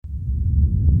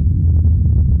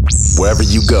Wherever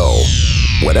you go,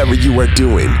 whatever you are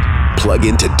doing, plug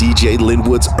into DJ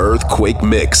Lynnwood's Earthquake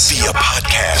Mix via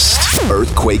podcast.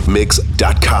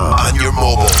 EarthquakeMix.com. On your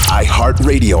mobile,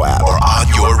 iHeartRadio app, or on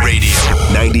your radio.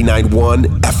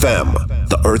 99.1 FM.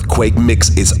 The Earthquake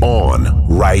Mix is on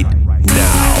right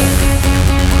now.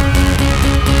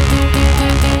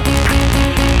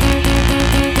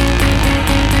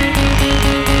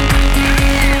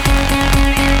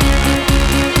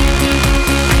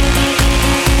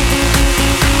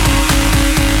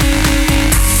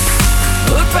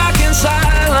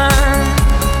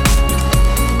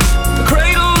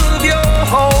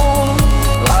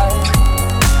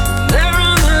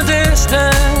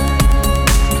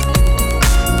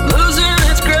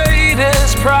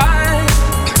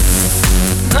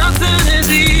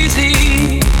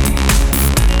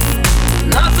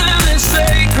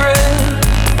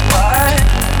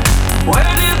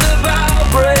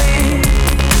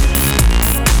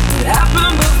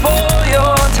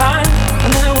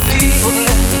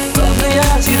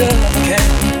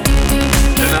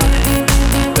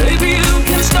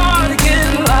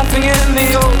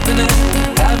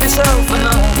 Yourself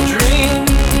another dream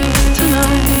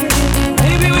tonight.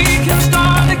 Maybe we can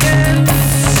start again.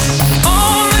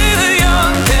 Only the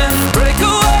young can break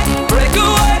away,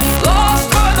 lost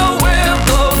by the wind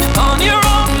blows on your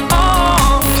own.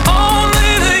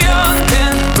 Only the young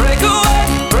can break away,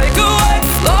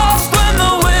 lost when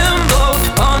the wind blows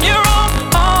on your own.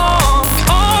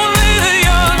 Only the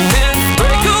young can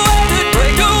break away,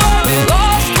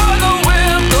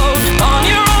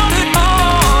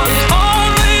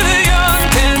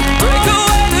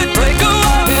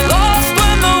 lost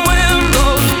by the wind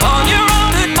blows on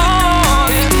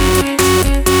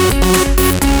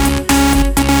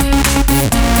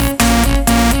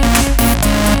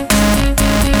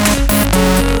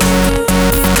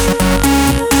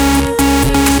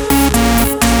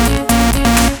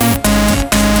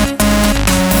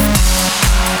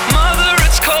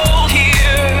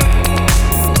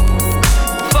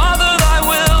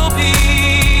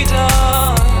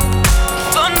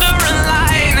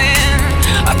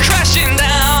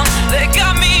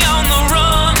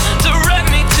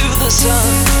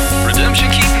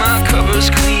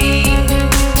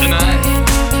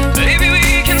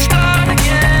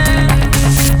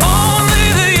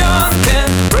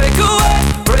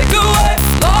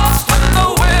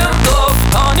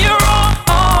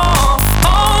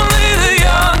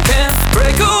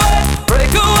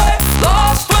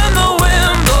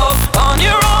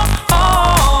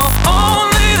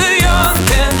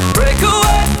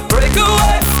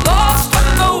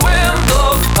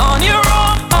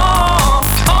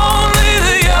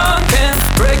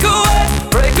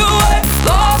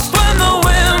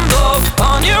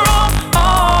your own.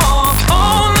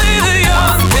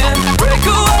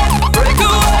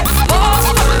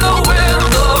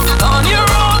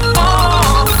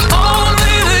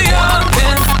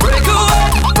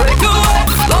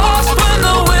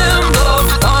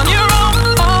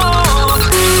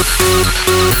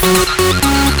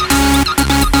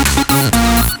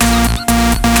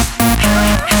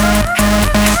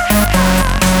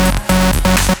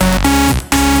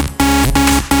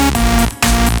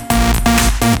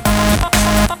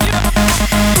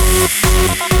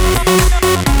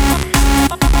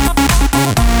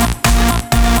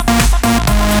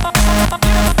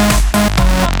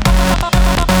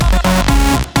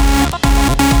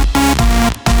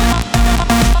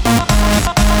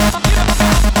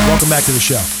 Back to the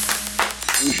show.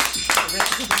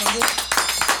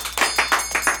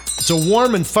 It's a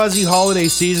warm and fuzzy holiday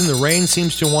season. The rain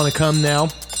seems to want to come now,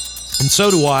 and so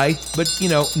do I. But,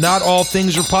 not all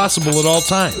things are possible at all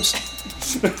times.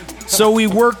 So we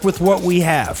work with what we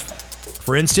have.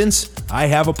 For instance, I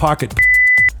have a pocket.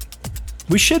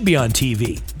 We should be on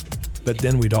TV, but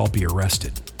then we'd all be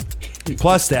arrested.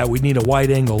 Plus that, we'd need a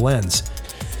wide-angle lens.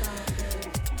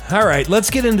 All right, let's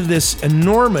get into this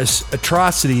enormous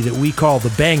atrocity that we call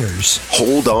the bangers.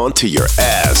 Hold on to your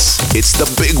ass. It's the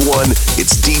big one.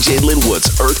 It's DJ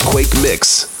Lynnwood's Earthquake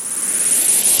Mix.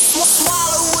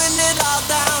 Swallowing it all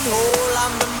down whole.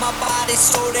 I'm in my body,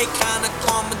 so they kinda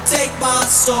come and take my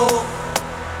soul.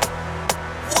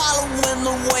 Wallowing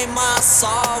away my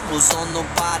sorrows on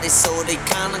nobody, so they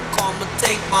kinda come and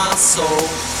take my soul.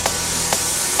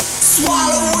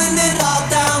 Swallowing it all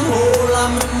down whole.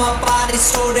 I'm in my body,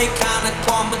 so they kinda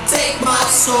come and take my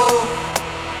soul.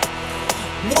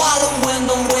 Wallowing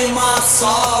away my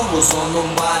sorrows on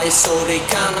nobody, so they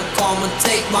kinda come and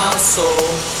take my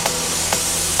soul.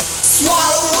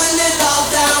 Swallowing it all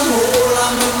down whole.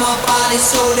 I'm in my body,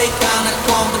 so they kinda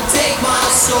come and take my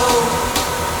soul.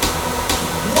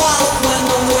 Wallowing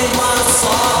away my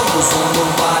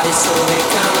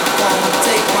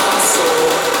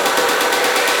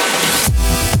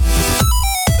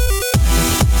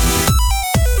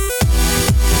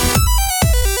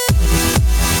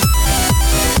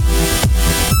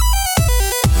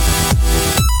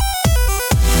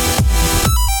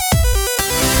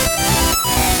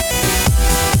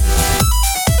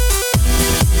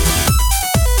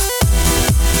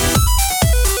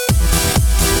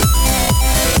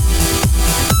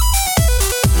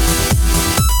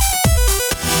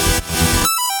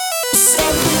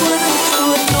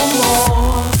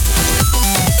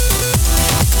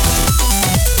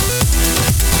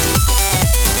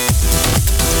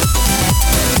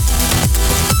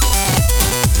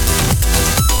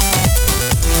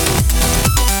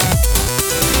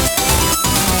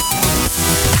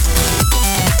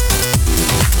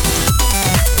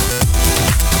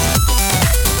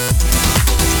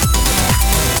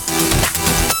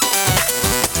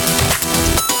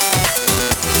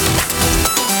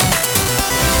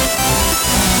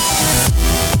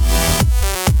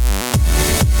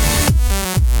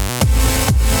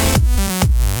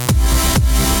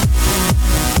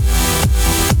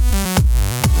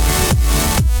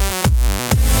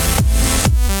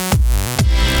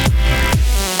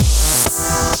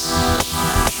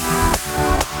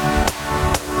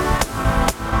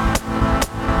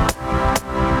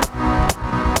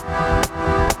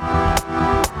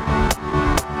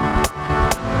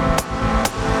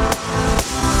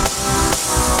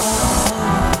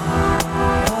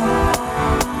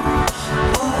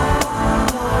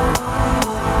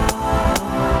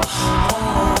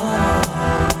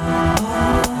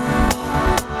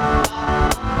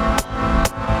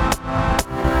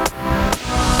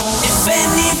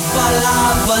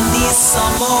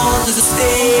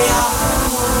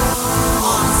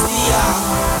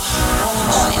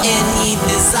Any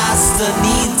disaster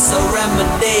needs a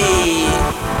remedy.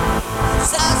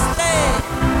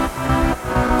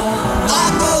 I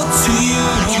go to you,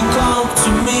 you come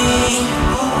to me,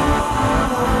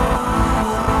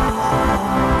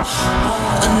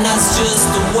 and that's just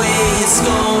the way it's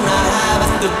gonna have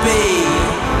to be.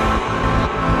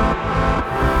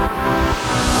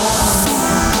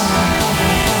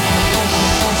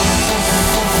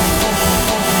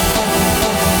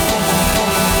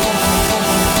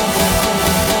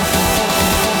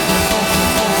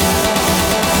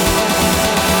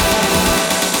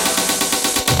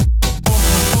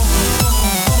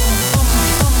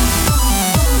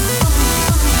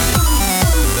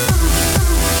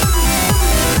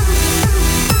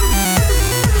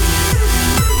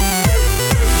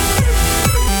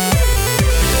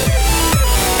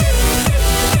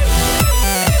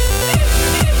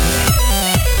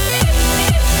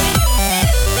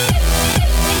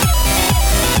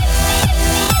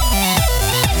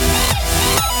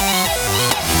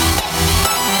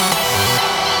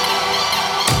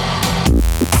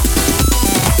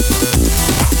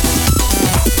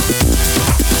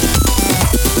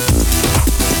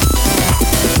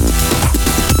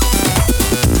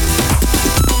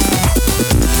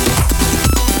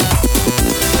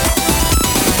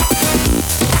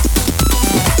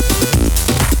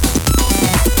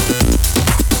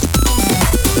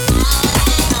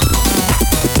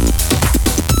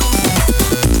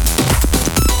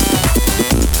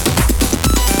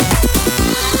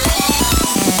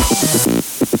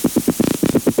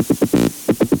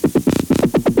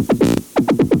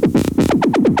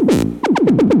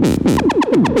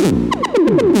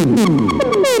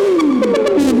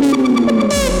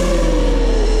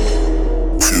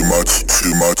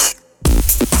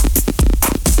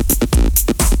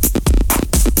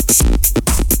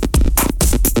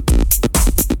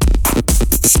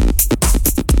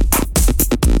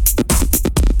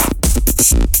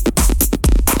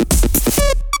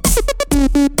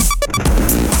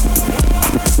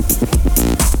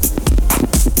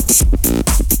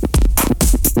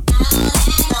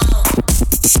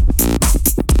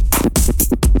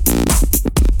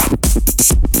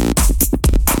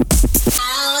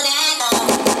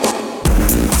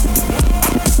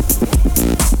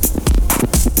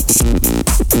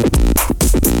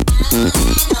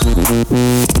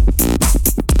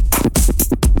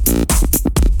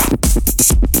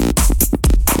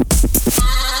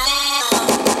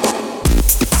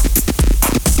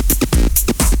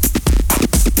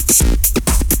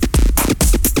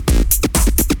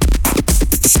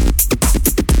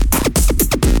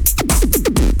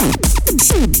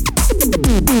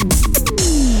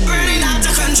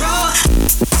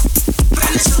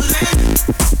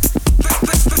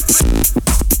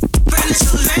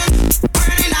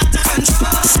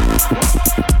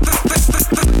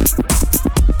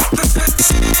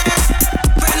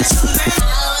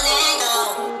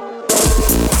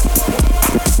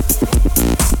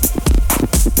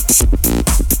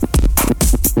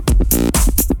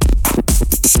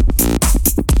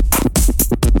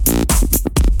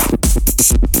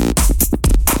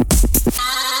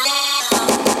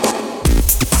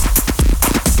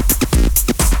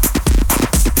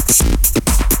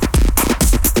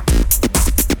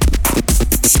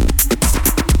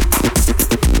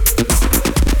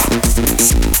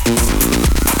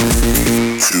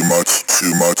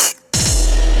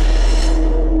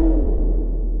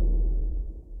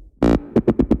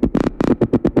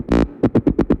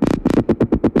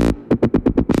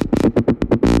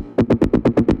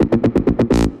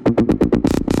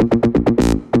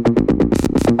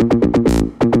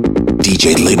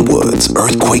 DJ Lynnwood's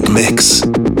Earthquake Mix.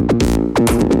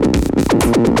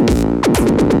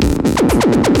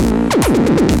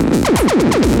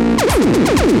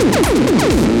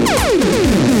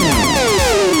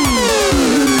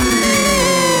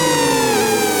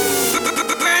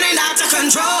 Burning out to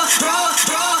control.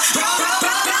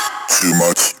 Too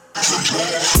much.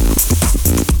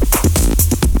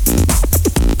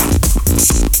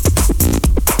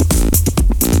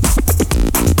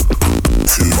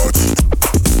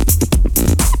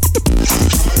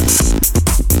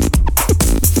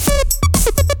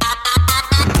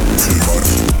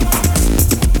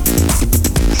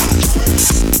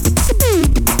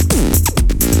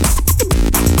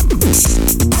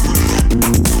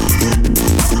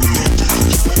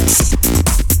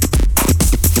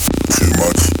 Too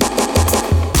much.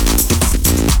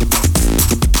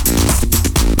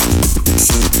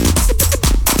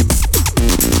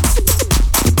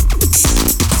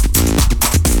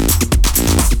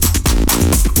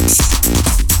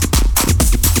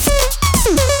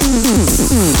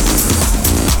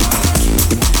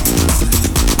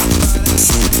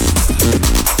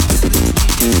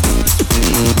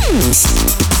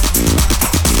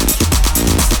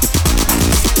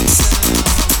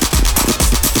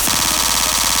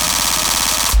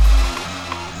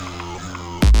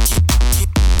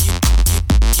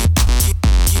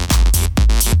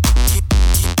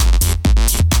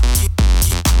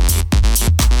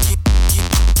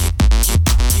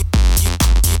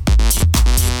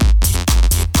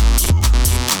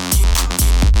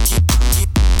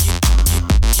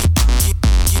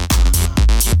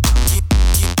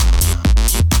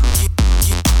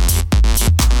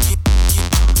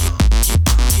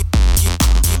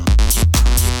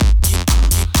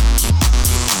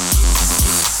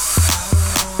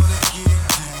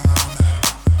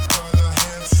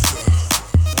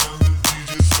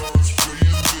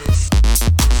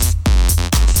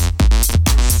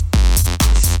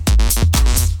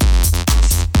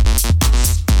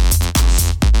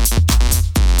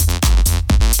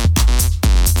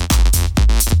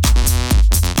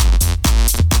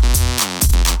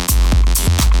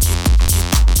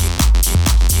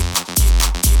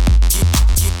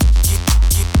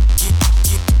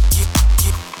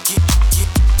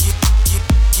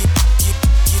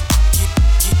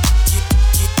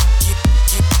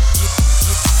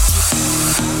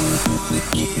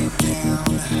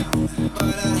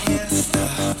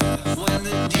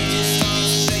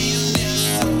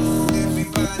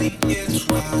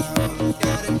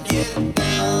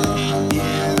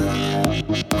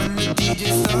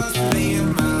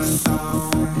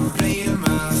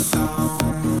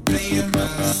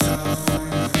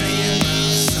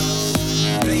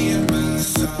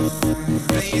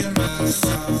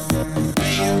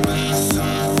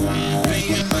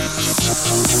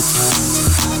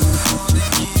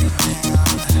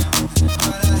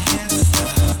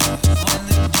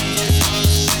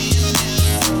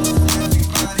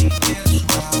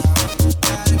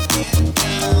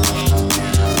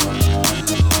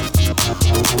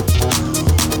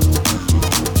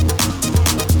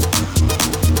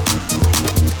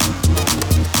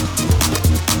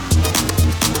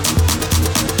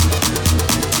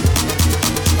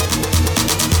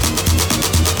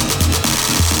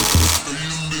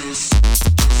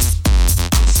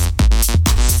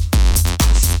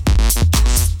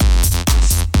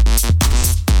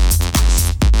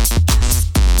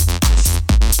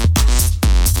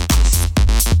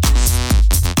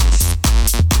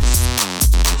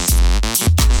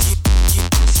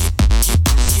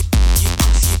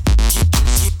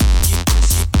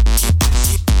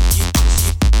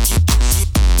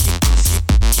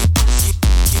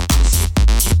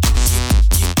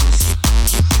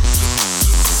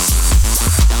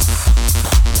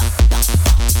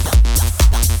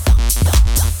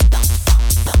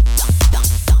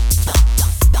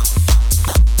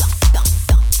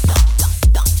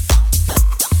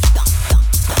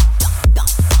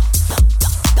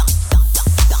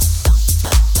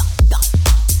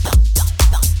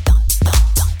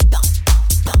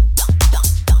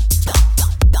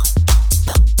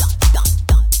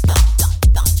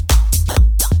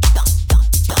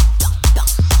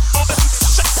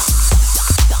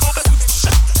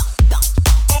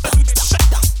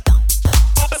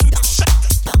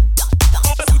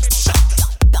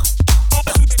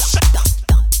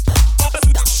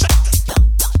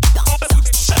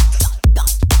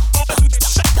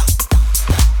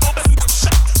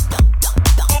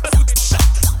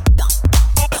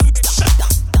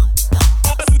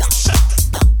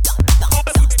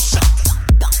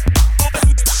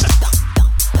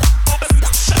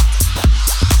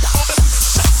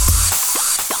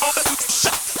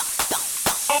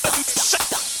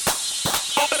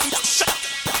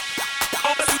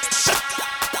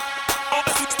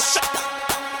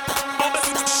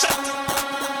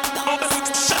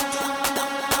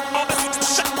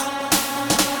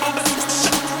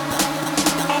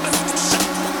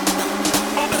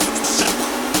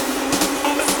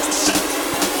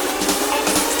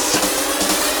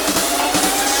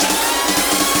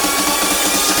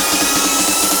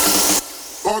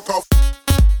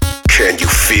 Can you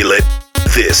feel it?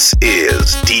 This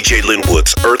is DJ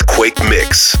Lynnwood's Earthquake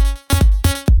Mix.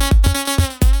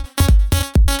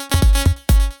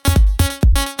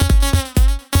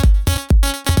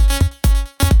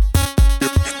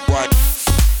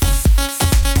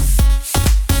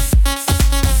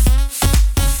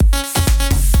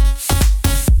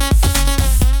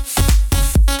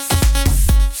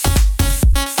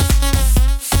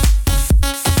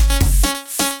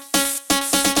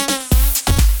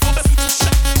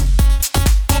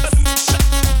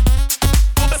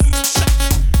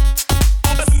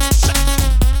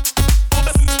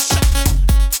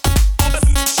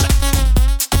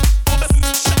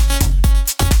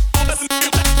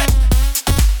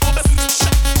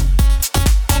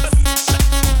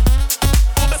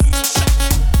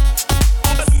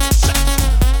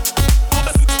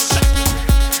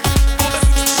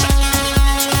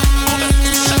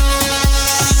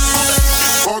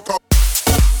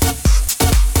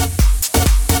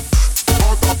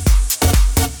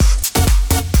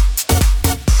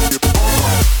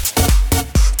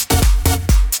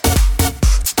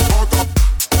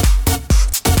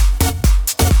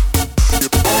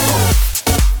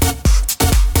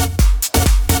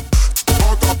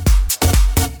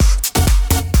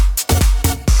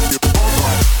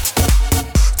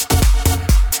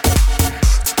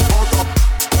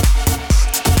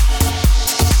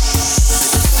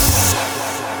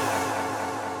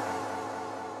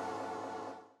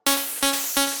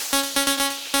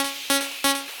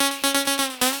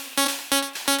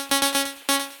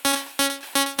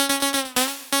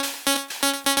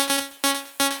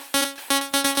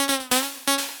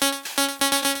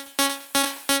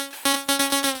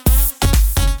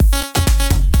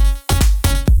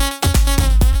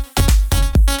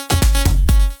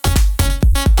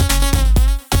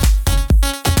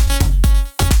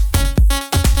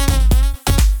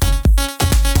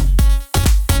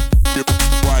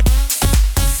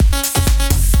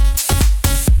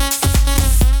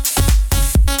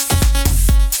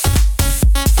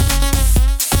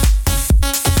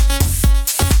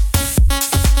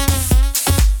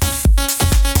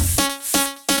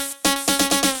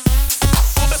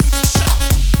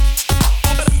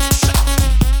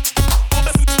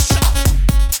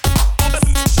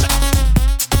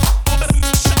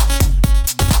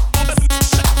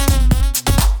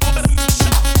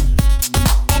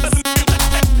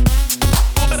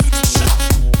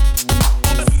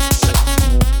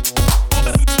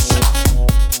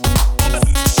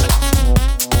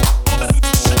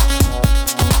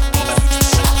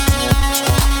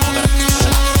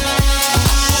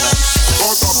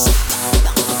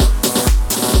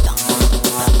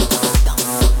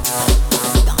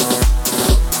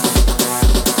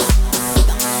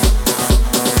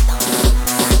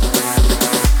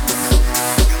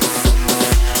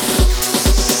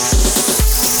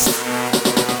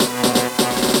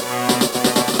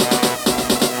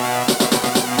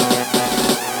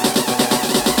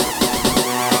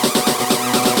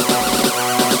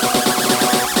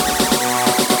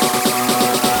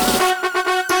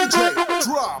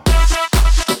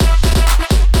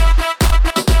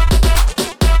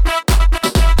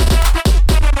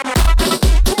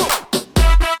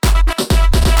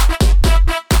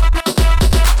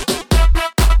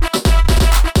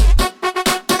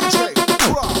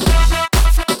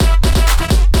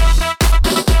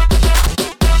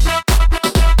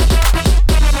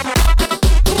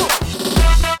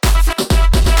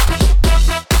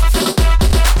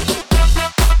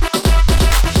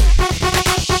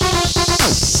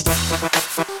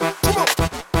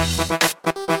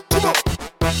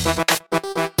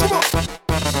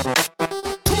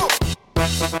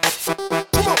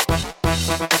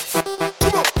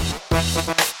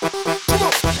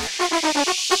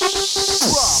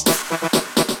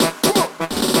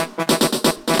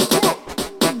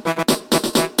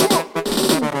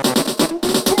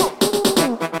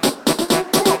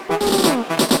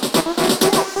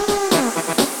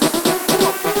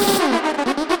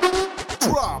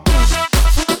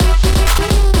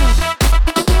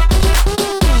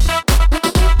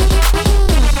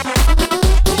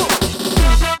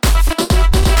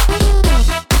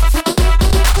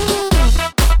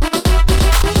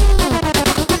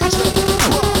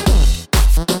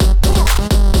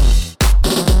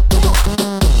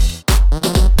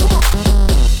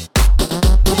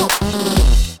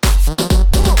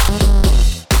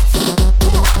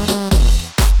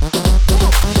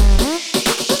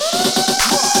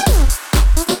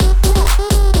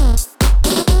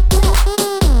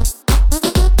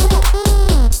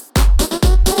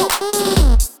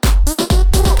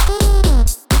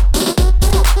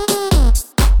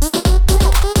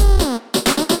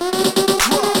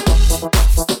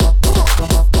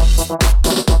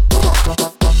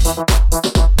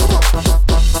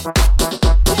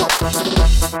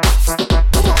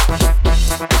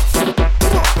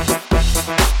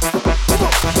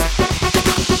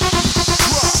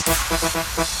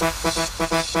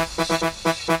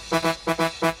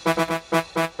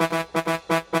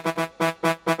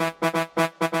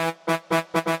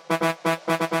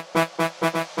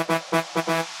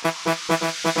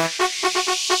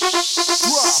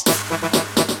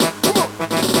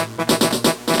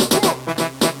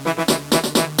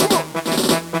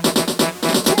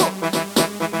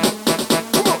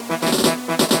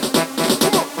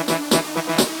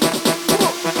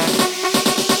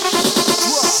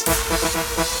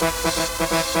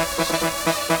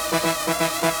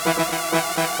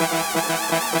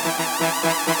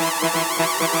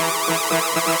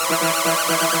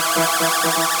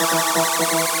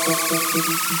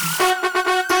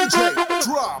 DJ,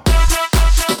 drop.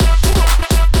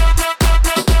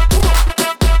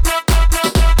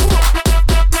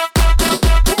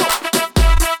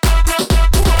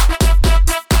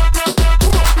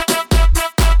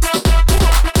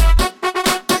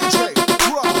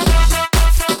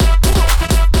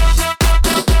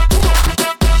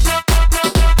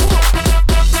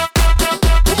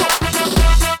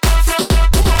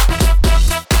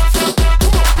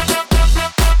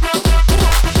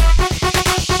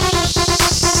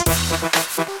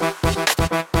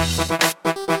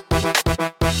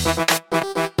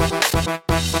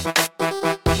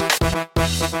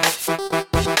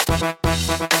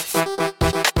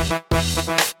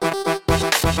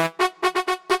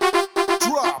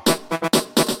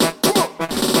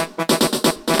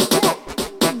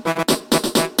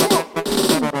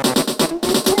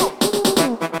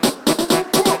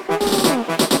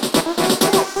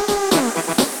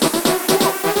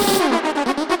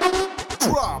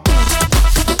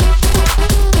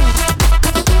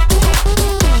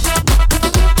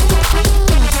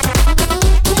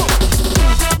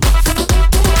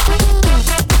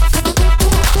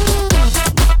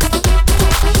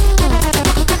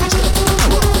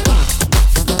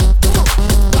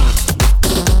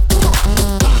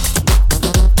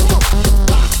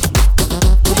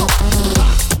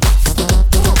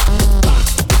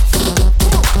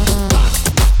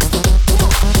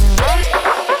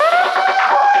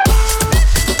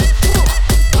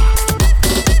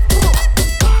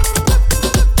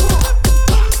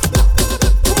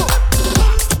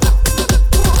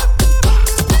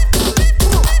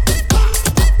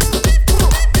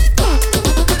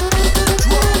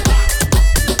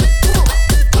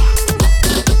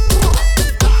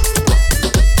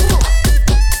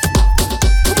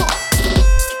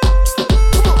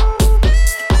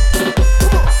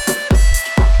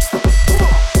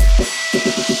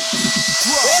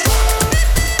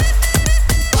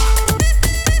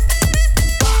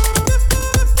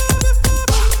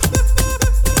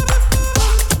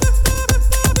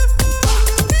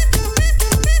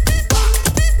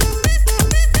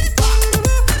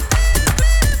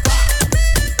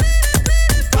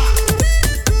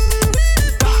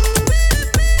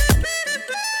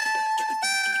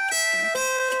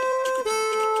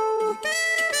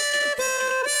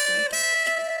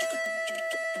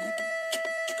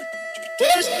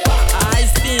 I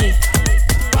spin.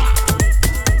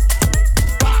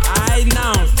 I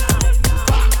now.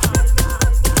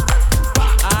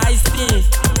 I spin.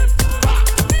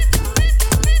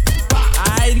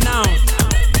 I now.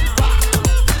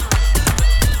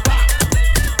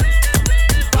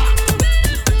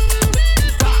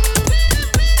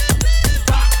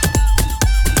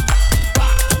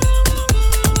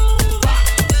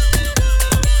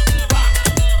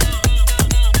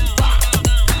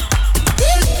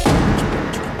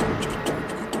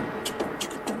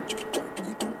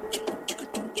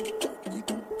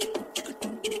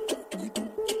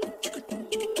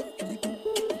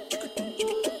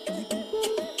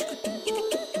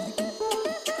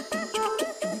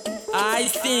 I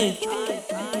spin.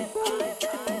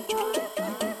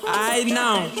 I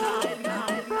now.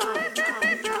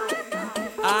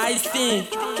 I spin.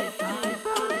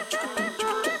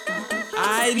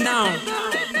 I now.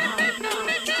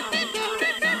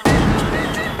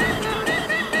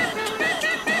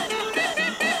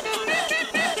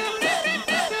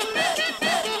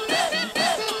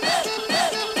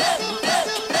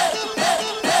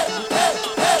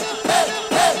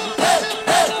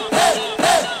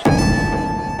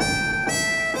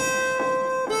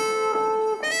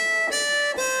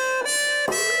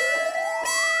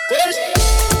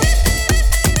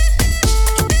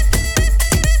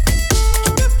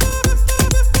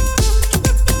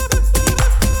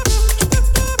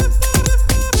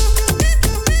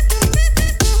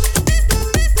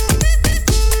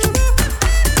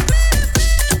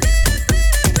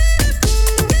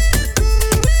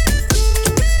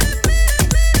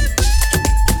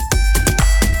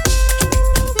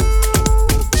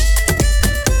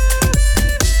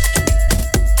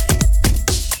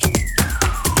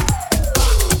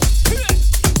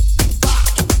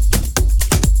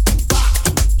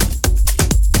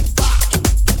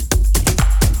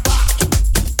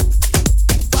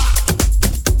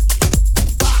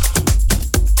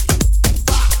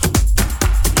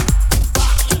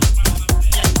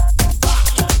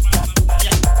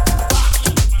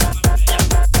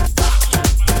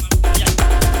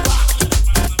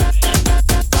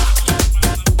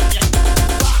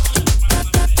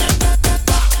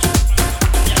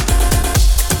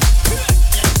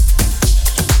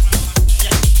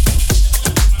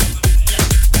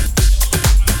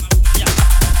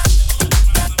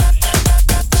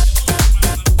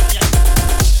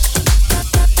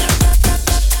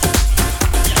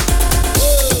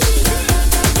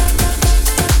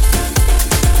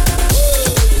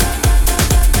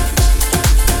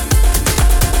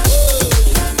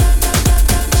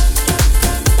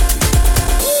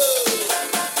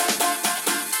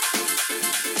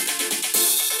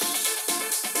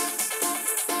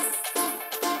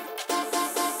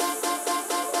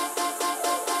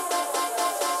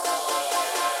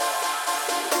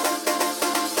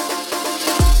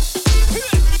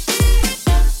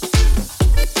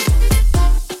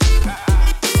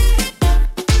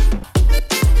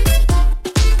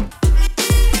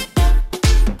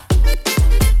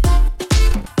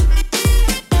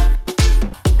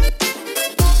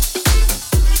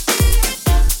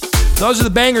 Those are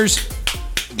the bangers.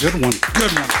 Good one.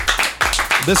 Good one.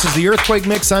 This is the Earthquake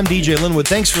Mix. I'm DJ Lynnwood.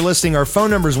 Thanks for listening. Our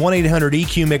phone number is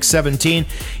 1-800-EQ-MIX-17.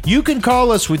 You can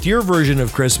call us with your version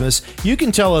of Christmas. You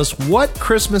can tell us what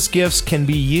Christmas gifts can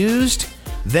be used,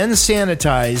 then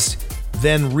sanitized,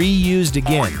 then reused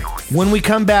again. When we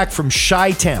come back from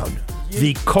Chi-Town,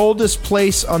 the coldest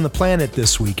place on the planet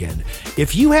this weekend,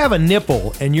 if you have a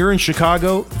nipple and you're in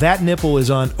Chicago, that nipple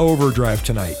is on overdrive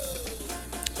tonight.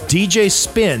 DJ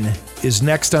Spin is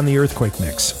next on the Earthquake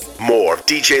Mix. More of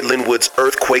DJ Lynnwood's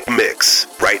Earthquake Mix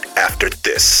right after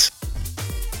this.